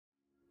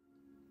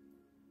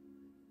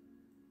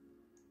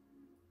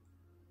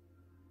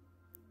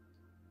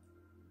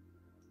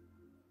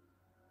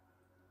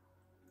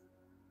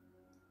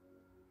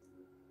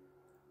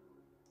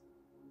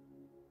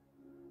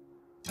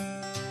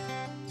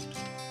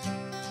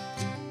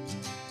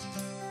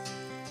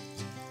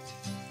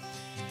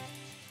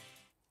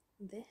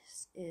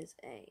is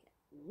a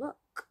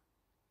look,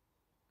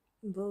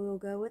 but we'll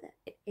go with it.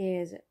 It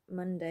is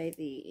Monday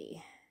the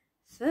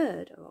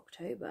 3rd of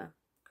October.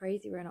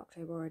 Crazy, we're in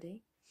October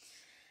already.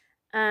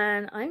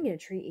 And I'm going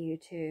to treat you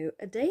to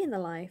a day in the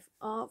life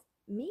of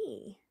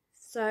me.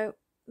 So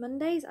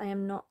Mondays I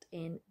am not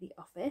in the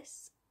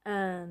office,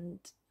 and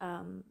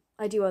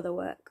I do other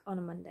work on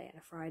a Monday and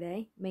a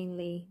Friday,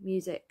 mainly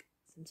music,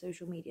 some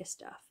social media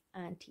stuff,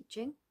 and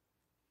teaching.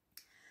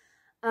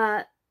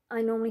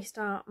 I normally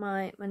start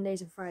my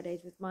Mondays and Fridays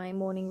with my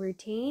morning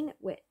routine,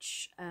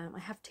 which I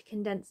have to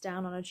condense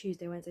down on a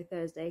Tuesday, Wednesday,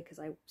 Thursday because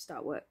I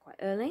start work quite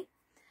early.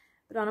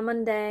 But on a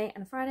Monday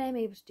and a Friday, I'm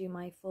able to do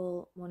my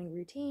full morning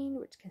routine,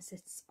 which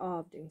consists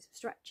of doing some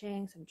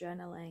stretching, some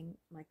journaling,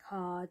 my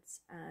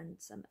cards, and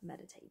some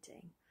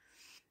meditating.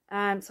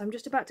 So I'm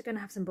just about to go and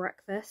have some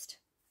breakfast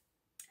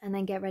and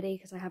then get ready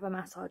because I have a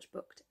massage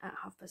booked at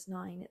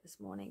 9:30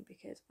 this morning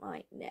because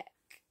my neck,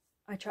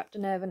 I trapped a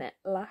nerve in it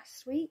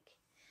last week.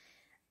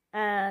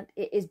 And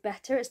it is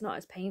better, it's not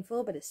as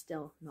painful, but it's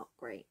still not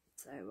great.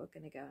 So we're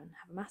going to go and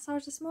have a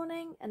massage this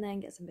morning and then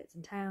get some bits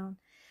in town.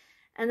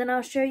 And then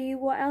I'll show you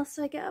what else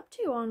I get up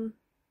to on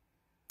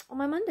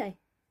my Monday.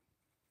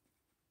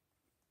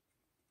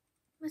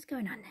 What's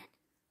going on then?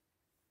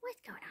 What's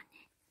going on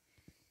then?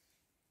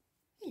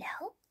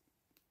 Hello?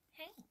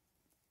 Hey.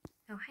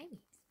 Oh, hi,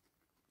 Miss.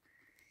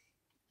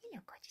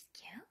 Hello, gorgeous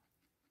girl.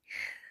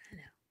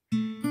 Hello.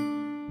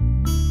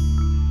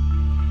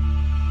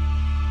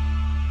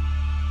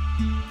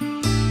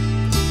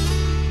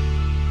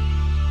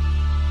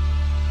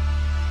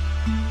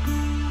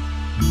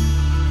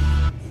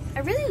 I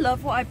really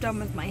love what I've done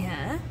with my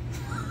hair.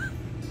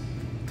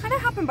 Kind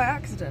of happened by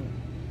accident.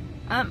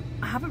 I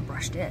haven't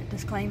brushed it,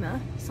 disclaimer.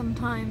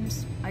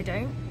 Sometimes I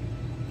don't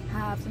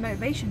have the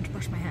motivation to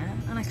brush my hair,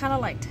 and I kind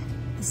of liked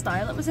the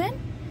style it was in,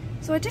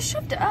 so I just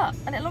shoved it up,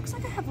 and it looks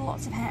like I have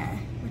lots of hair,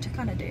 which I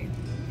kind of do.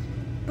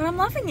 But I'm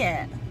loving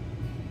it.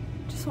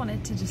 Just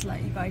wanted to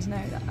let you guys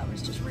know that I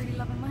was just really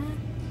loving my hair.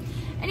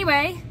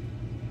 Anyway,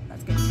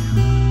 let's go to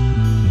town.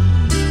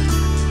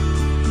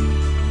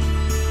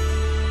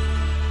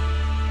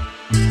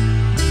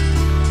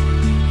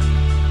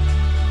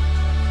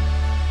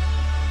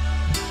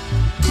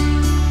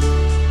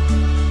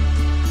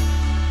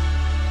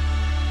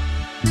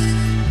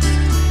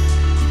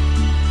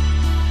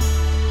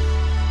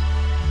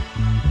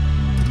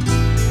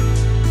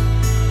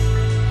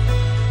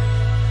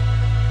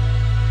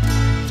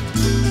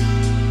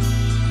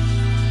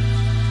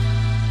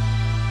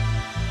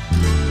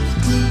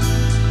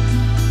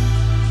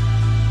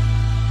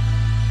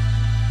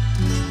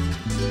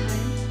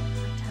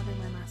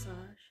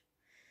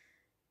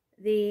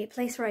 The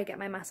place where I get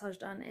my massage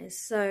done is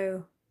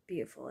so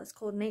beautiful. It's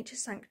called Nature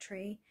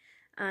Sanctuary,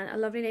 and a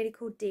lovely lady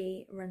called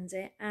Dee runs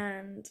it.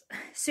 And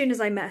as soon as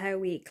I met her,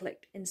 we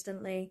clicked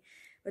instantly.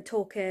 We're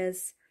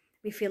talkers,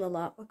 we feel a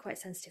lot, we're quite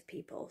sensitive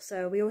people,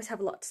 so we always have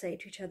a lot to say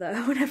to each other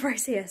whenever I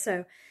see her.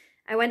 So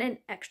I went in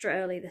extra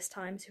early this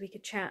time so we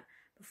could chat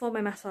before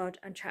my massage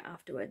and chat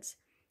afterwards.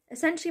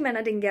 Essentially meant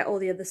I didn't get all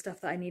the other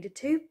stuff that I needed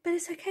to, but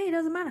it's okay, it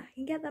doesn't matter, I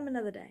can get them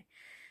another day.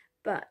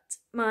 But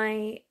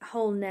my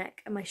whole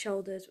neck and my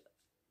shoulders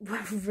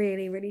were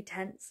really, really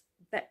tense,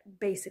 but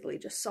basically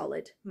just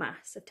solid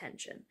mass of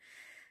tension.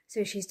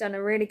 So she's done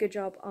a really good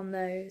job on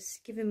those,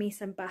 given me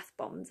some bath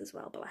bombs as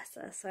well, bless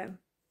her. So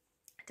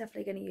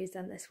definitely going to use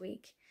them this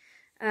week.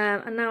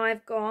 And now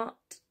I've got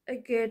a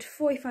good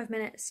 45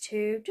 minutes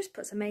to just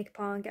put some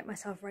makeup on, get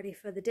myself ready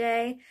for the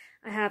day.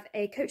 I have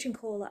a coaching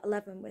call at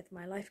 11 with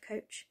my life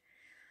coach,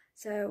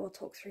 so we'll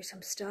talk through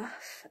some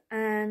stuff,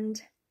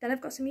 and then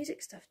I've got some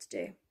music stuff to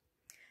do.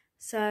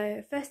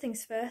 So first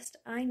things first,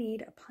 I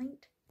need a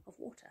pint of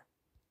water.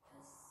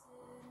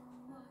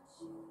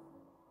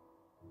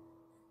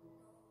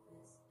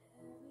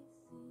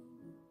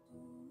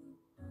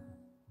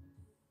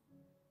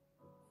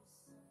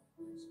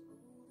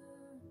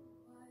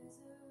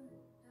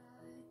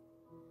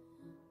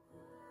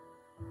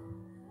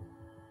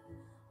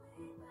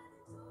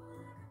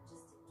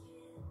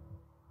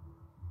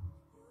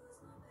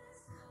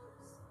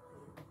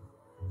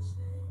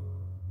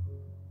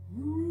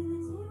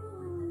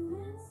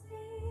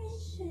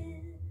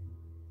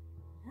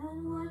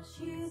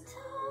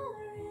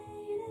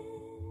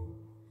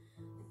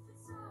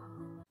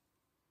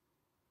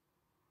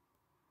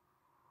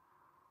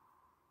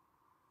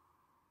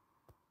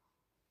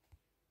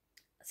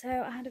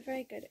 So I had a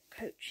very good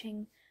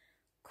coaching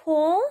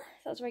call.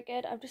 So that was very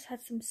good. I've just had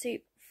some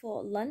soup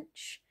for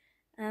lunch.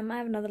 I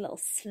have another little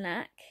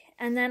snack.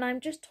 And then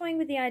I'm just toying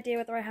with the idea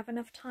whether I have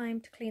enough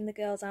time to clean the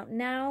girls out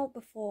now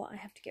before I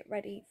have to get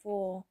ready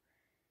for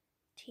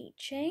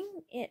teaching.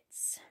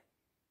 It's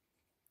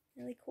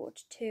nearly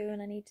 2:45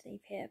 and I need to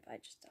leave here by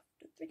just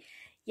after 3.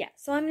 Yeah,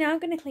 so I'm now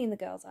going to clean the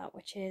girls out,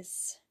 which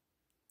is,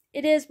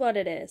 it is what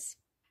it is.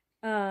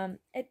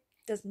 It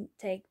doesn't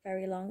take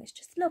very long. It's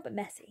just a little bit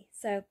messy.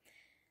 So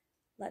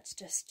let's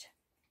just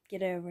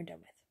get over and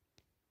done with.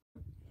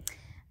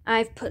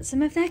 I've put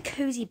some of their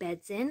cozy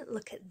beds in.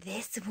 Look at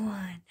this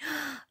one.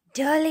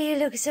 Dolly, you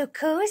look so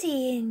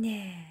cozy in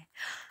there.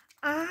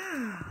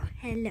 Ah,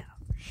 hello.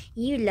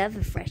 You love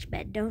a fresh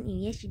bed, don't you?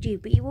 Yes, you do.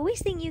 But you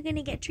always think you're going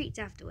to get treats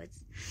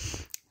afterwards.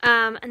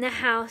 And their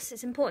house,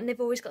 it's important. They've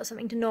always got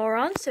something to gnaw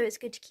on, so it's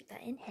good to keep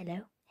that in.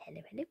 Hello,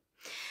 hello, hello.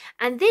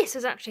 And this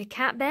was actually a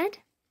cat bed,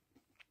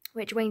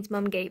 which Wayne's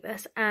mum gave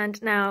us.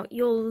 And now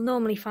you'll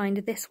normally find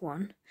this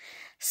one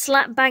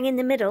slap bang in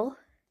the middle.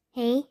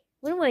 Hey,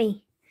 wouldn't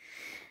we?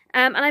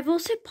 And I've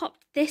also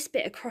popped this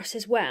bit across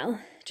as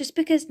well, just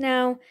because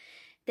now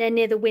they're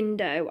near the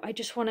window. I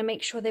just want to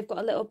make sure they've got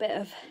a little bit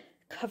of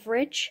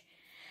coverage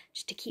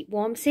just to keep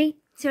warm. See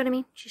what I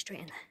mean? She's straight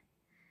in there.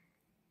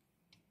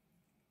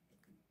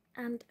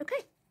 And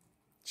okay.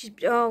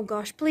 Oh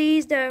gosh,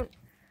 please don't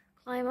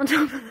climb on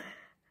top of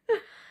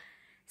it.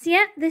 So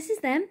yeah, this is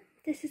them.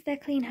 This is their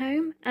clean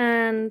home.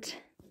 And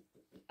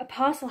a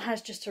parcel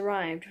has just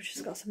arrived, which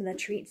has got some of their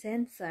treats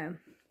in. So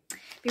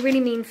it'd be really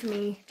mean for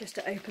me just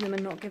to open them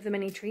and not give them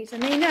any treats.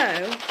 And they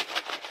know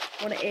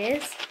what it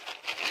is.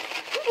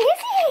 What is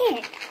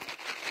it?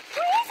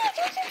 What is it?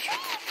 What's your treats?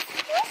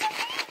 What's your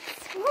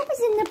treats? What was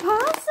in the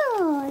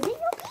parcel? Is it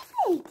your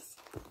piglegs?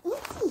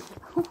 Is it?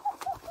 Oh,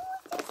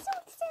 I'm so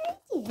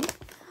excited.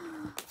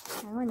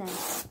 Oh no.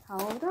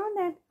 Hold on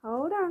then.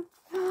 Hold on.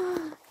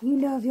 You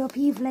love your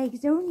pea flakes,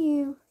 don't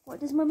you? What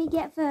does Mummy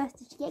get first?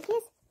 Did she get a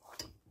kiss?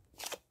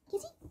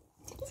 Kissy?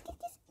 Kiss, kiss,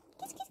 kiss.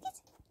 Kiss, kiss,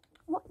 kiss.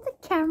 What's the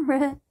camera?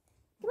 Come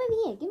over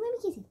here. Give Mummy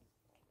a kissy.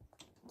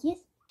 Kiss.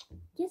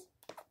 Kiss.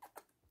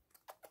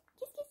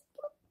 Kiss, kiss.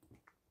 Come on.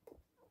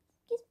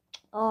 Kiss.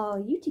 Oh,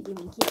 you two give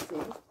me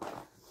kisses.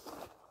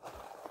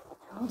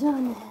 Hold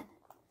on then.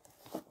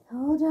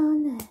 Hold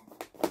on then.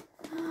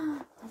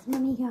 What's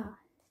Mummy got?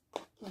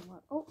 Okay,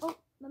 what? Oh,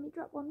 Mummy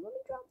drop one.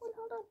 Mummy drop one.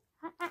 Hold on.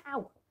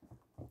 Ow.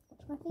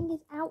 Watch my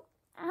fingers. Ow.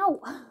 Ow.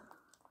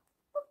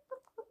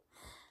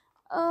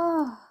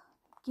 Oh,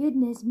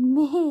 goodness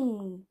me.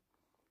 You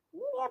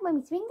nearly had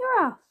Mummy's finger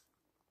off.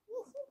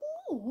 Yes, you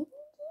did. You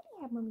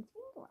nearly had Mummy's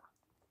finger off.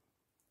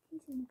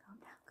 Please, calm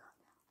down, calm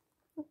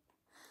down.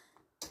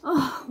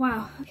 Oh,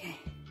 wow. Okay.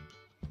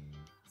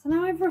 So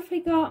now I've roughly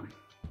got,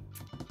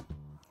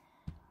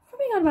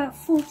 about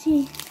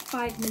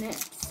 45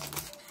 minutes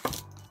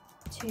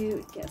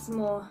to get some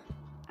more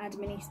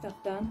admin-y stuff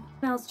done.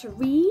 Emails to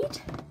read,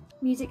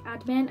 music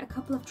admin, a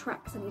couple of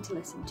tracks I need to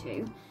listen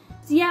to.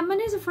 So yeah,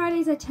 Mondays and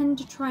Fridays I tend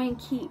to try and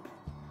keep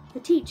for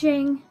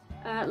teaching,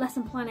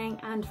 lesson planning,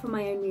 and for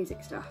my own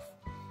music stuff.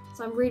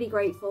 So I'm really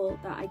grateful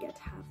that I get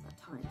to have that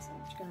time. So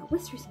I'm just gonna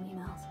whisk through some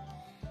emails,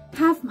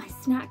 have my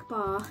snack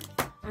bar,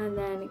 and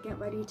then get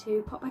ready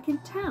to pop back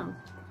into town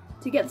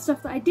to get the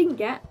stuff that I didn't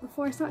get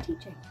before I start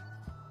teaching.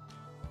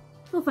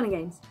 It's all fun and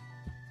games.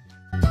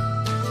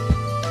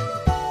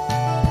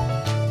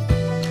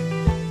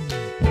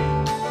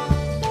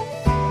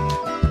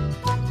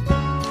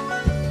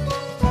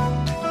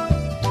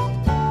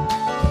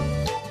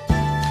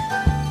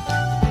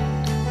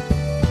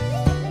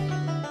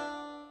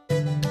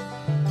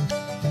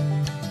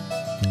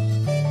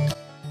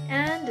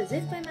 As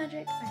if by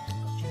magic, I have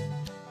got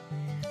changed.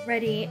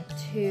 Ready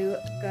to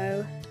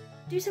go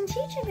do some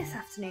teaching this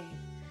afternoon.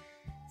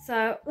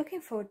 So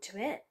looking forward to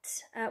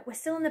it. We're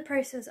still in the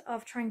process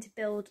of trying to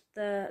build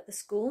the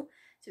school.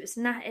 So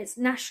it's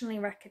nationally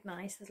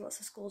recognised. There's lots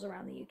of schools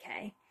around the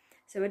UK.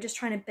 So we're just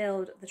trying to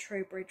build the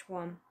Trowbridge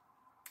one.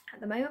 At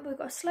the moment, we've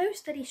got a slow,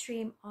 steady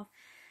stream of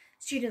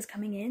students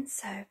coming in.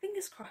 So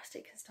fingers crossed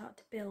it can start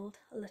to build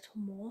a little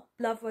more.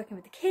 Love working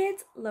with the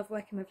kids. Love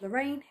working with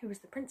Lorraine, who was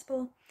the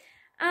principal.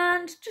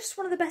 And just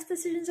one of the best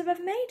decisions I've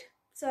ever made.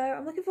 So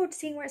I'm looking forward to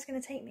seeing where it's going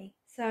to take me.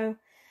 So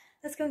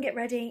let's go and get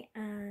ready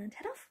and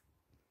head off.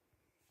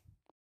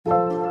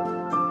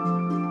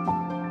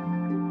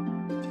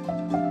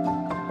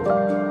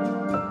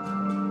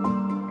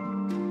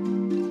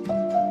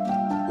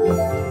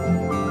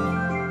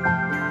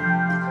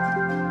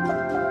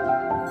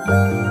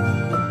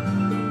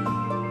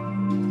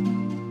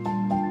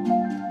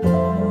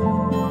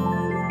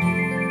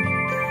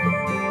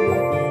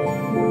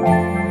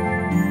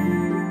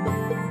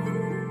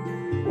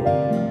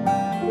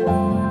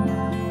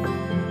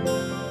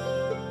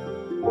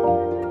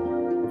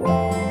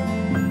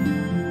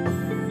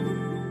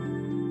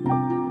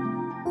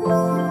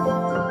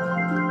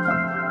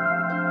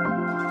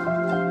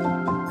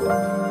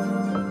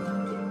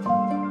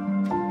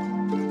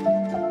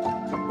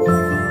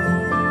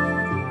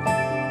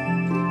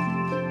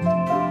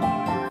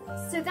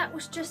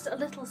 Just a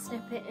little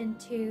snippet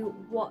into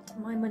what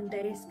my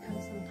Mondays can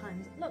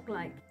sometimes look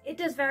like. It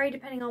does vary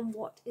depending on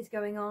what is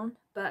going on,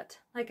 but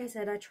like I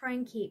said, I try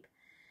and keep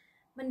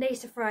Mondays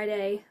to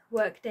Friday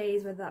work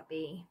days, whether that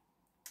be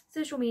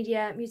social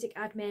media, music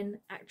admin,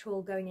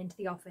 actual going into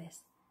the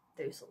office,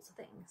 those sorts of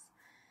things.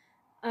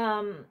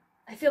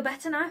 I feel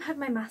better now. I've had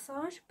my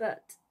massage,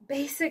 but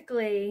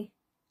basically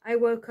I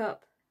woke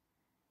up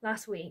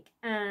last week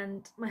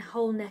and my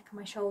whole neck and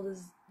my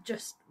shoulders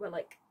just were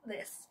like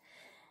this.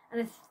 And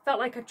I felt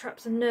like I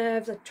trapped some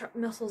nerves, I trapped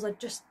muscles, I'd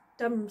just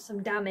done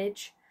some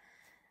damage.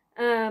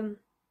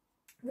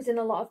 Was in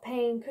a lot of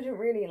pain, couldn't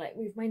really like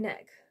move my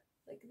neck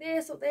like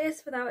this or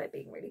this without it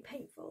being really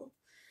painful.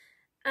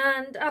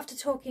 And after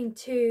talking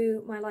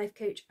to my life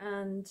coach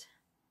and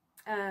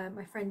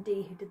my friend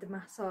Dee, who did the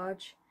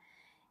massage,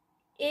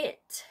 it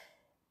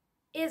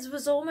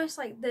was almost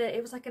like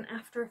it was like an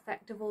after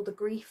effect of all the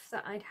grief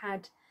that I'd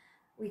had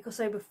a week or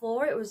so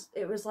before. It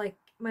was like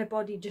my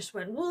body just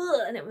went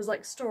whoa, and it was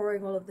like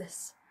storing all of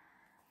this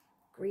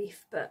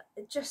grief. But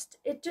it just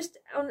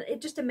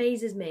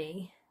amazes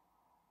me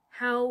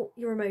how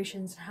your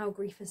emotions and how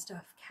grief and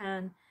stuff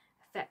can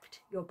affect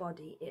your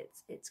body.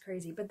 It's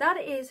crazy. But that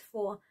is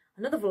for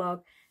another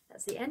vlog.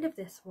 That's the end of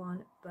this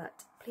one,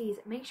 but please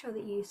make sure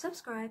that you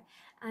subscribe,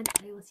 and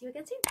I will see you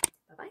again soon.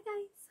 Bye bye,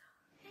 guys.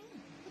 Hey,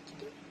 what you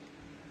doing?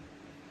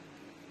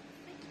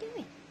 What you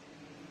doing?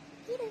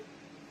 Get him.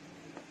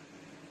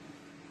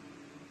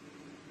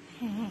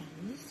 Hey,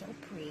 you're so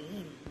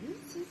pretty.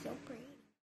 You're so pretty.